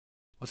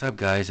What's up,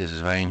 guys? This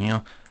is Ryan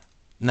here.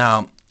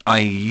 Now, I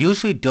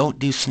usually don't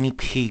do sneak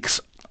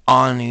peeks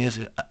on these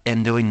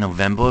and during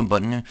November,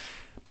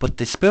 but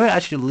the Spirit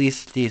actually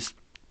released the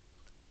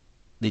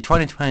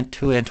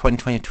 2022 and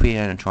 2023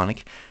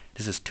 animatronic.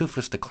 This is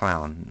Toothy the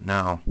Clown.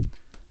 Now,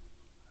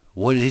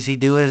 what does he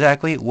do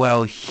exactly?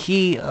 Well,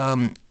 he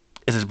is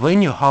this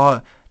bring your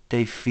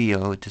holiday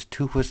feel with this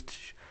Toothy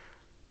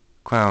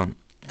Clown,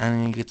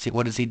 and you can see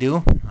what does he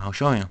do? I'll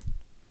show you.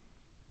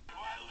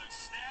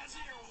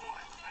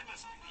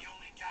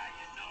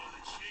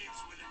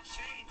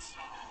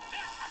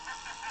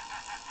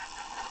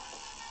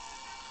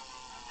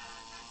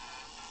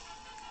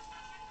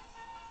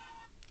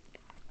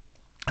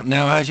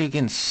 Now, as you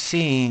can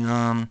see,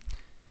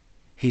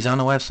 he's on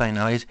the website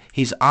now.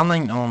 He's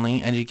online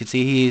only, and you can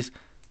see he's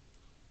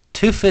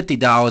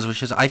 $250,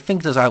 which is I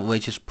think is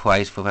outrageous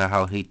price for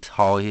how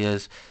tall he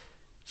is.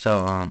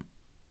 So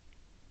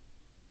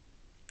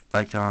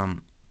like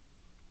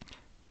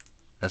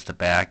that's the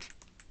back.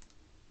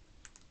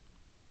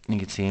 You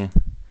can see.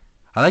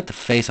 I like the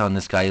face on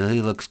this guy.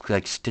 He looks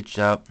like stitched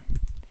up,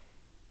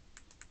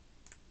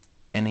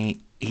 and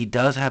he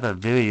does have a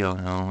video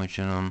now, which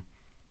There's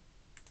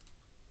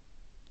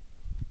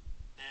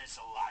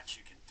a lot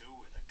you can do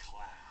with a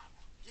clown.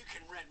 You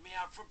can rent me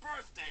out for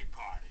birthday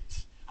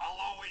parties. I'll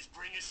always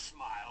bring a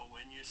smile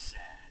when you're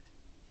sad.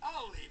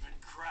 I'll even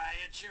cry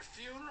at your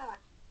funeral.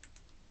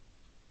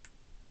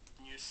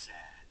 When you're sad.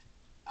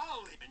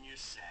 I'll even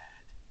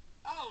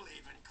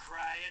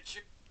cry at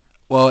your...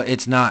 well,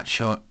 it's not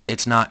showing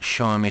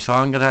me, so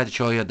I'm gonna have to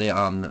show you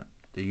the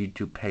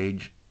YouTube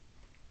page.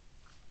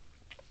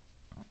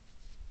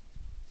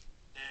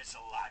 There's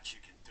a lot you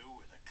can do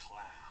with a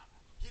clown.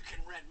 You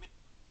can rent me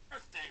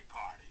birthday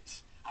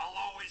parties. I'll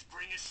always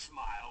bring a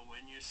smile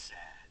when you're sad.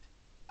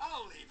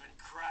 I'll even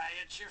cry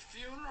at your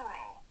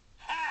funeral.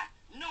 Ha!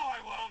 No, I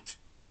won't.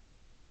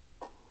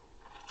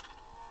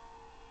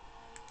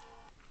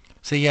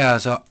 So yeah,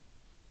 so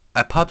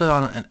I popped it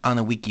on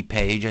a wiki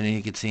page, and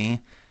you can see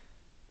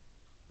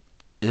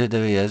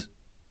there he is.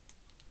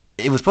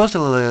 It was supposed to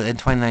release in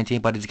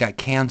 2019, but it's got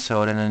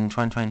canceled, and then in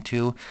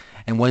 2022.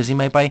 And what is he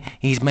made by?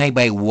 He's made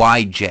by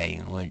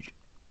YJ, which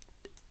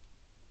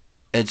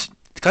it's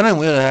kind of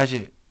weird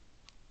actually.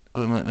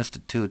 Mr.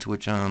 Toots,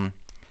 which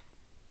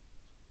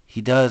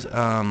he does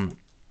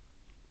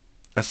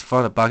that's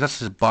for the box. That's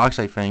his box,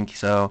 I think.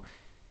 So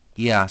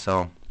yeah,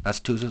 so that's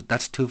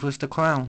Toothless the Clown.